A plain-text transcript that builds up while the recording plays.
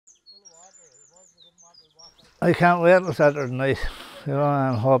I can't wait till Saturday night, you know,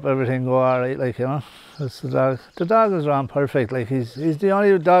 and hope everything go all right, like, you know. That's the dog. The dog is drawn perfect, like, he's the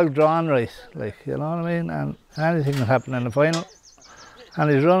only dog drawn right, like, you know what I mean, and anything can happen in the final.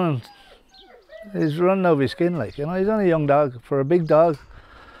 And he's running out of his skin, like, you know, he's only a young dog. For a big dog,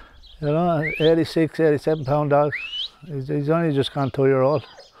 you know, 86, 87 pound dog, he's only just gone 2 year old.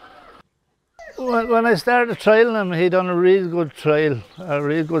 When I started trialling him, he done a real good trial, a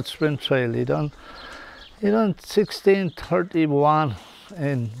real good sprint trial. He done 16:31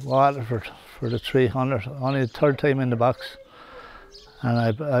 in Waterford for the 300, only the third time in the box. And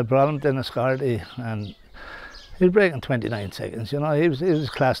I brought him to Enniscorthy, and he was breaking 29 seconds, you know. He was a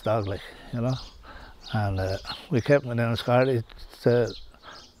class dog, like, you know. And we kept him in Enniscorthy to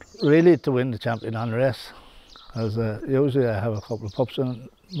win the champion on race. As usually I have a couple of pups in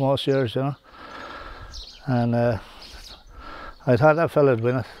most years, you know. And I thought that fella would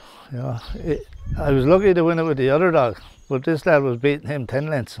win it, you know. I was lucky to win it with the other dog, but this lad was beating him 10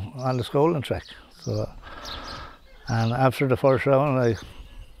 lengths on the scolding track. So, and after the first round, I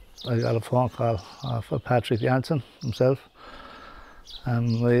got a phone call off of Patrick Janssens himself,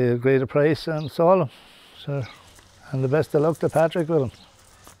 and we agreed a price and sold him. So, and the best of luck to Patrick with him.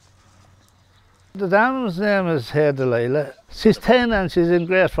 The dam's name is Delilah. She's 10 and she's in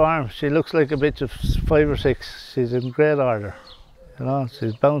great form. She looks like a bitch of 5 or 6. She's in great order. You know,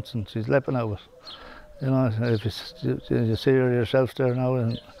 she's bouncing, she's leaping out. You know, if you see her yourself there now,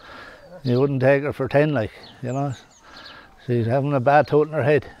 and you wouldn't take her for 10, like, you know. She's having a bad toot in her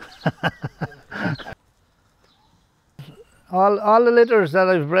head. all the litters that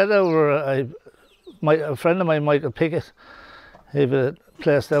I've bred over, a friend of mine, Michael Pickett, he's a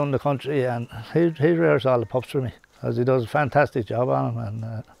place down the country, and he rears all the pups for me, as he does a fantastic job on them.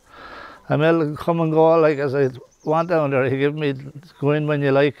 And I'm able to come and go like as I want down there. He gives me go in when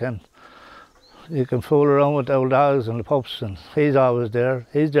you like, and you can fool around with the old dogs and the pups, and he's always there.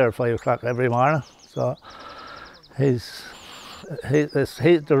 He's there at 5 o'clock every morning, so they're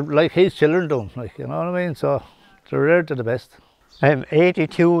like his children to him, like, you know what I mean. So they're reared to the best. I'm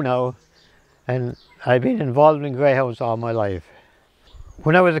 82 now, and I've been involved in greyhounds all my life.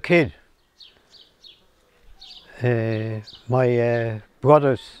 When I was a kid, my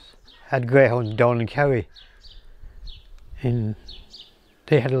brothers had greyhounds down in Kerry, and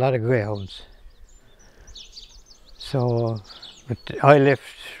they had a lot of greyhounds. So, but I left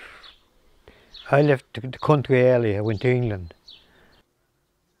the country early. I went to England.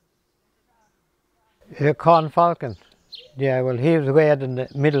 The Thorn Falcon, yeah, well, he was reared in the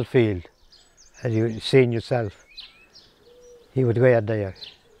middle field, as you've seen yourself. He was reared there.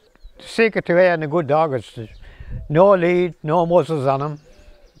 The secret to rearing a good dog is no lead, no muscles on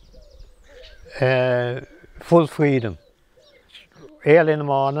him, full freedom. Early in the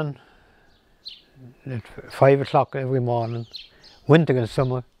morning, at 5 o'clock every morning, winter and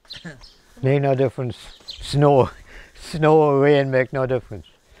summer, make no difference. Snow or rain make no difference.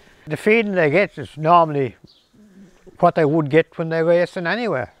 The feeding they get is normally what they would get when they're racing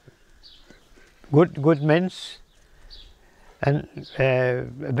anywhere. Good mince, and a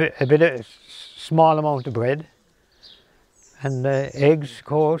bit of small amount of bread, and eggs, of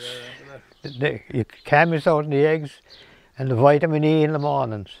course. You can miss out on the eggs, and the vitamin E in the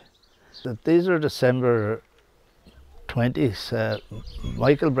mornings. These are December 20s.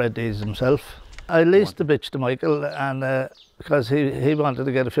 Michael bred these himself. I leased the bitch to Michael, and because he wanted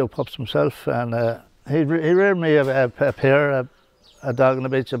to get a few pups himself, and he reared me a pair, a dog and a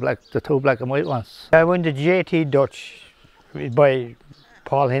bitch, the 2 black and white ones. I went to JT Dutch by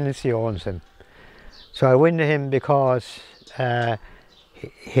Paul Hennessy owns him. So I went to him because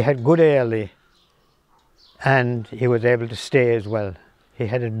he had good early, and he was able to stay as well. He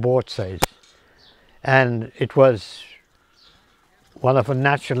had it both sides, and it was one of the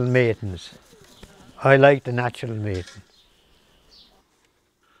natural matings. I like the natural mating.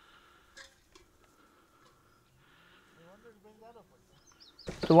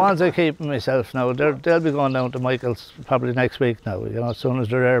 The ones I keep myself now, they'll be going down to Michael's probably next week now, you know, as soon as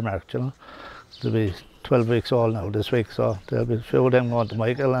they're air marked, you know. They'll be 12 weeks old now this week, so there'll be a few of them going to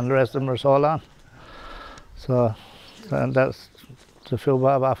Michael, and the rest of them are sold on. So, and that's the few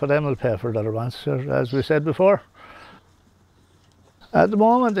bob off of them will pay for the other ones, as we said before. At the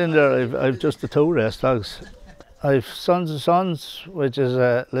moment in there, I've just the 2 race dogs. I've Sons and Sons, which is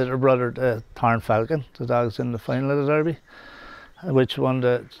a little brother to Thorn Falcon, the dog's in the final of the Derby, which won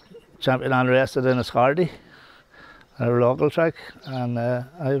the champion on race at Enniscorthy, a local track. And I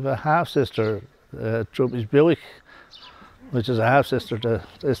have a half-sister, Troopy's Buick, which is a half-sister to,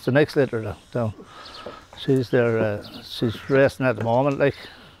 it's the next litter down. She's there, she's racing at the moment, like,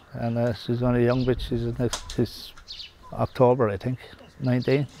 and she's only a young bitch. She's October, I think,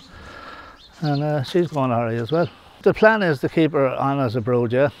 19, and she's going alright as well. The plan is to keep her on as a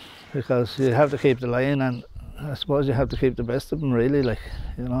brood, yeah, because you have to keep the line, and I suppose you have to keep the best of them, really, like,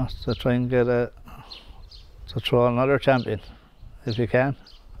 you know, to try and get to throw another champion if you can,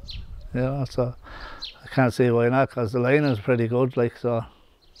 you know. So I can't see why not, because the line is pretty good, like, so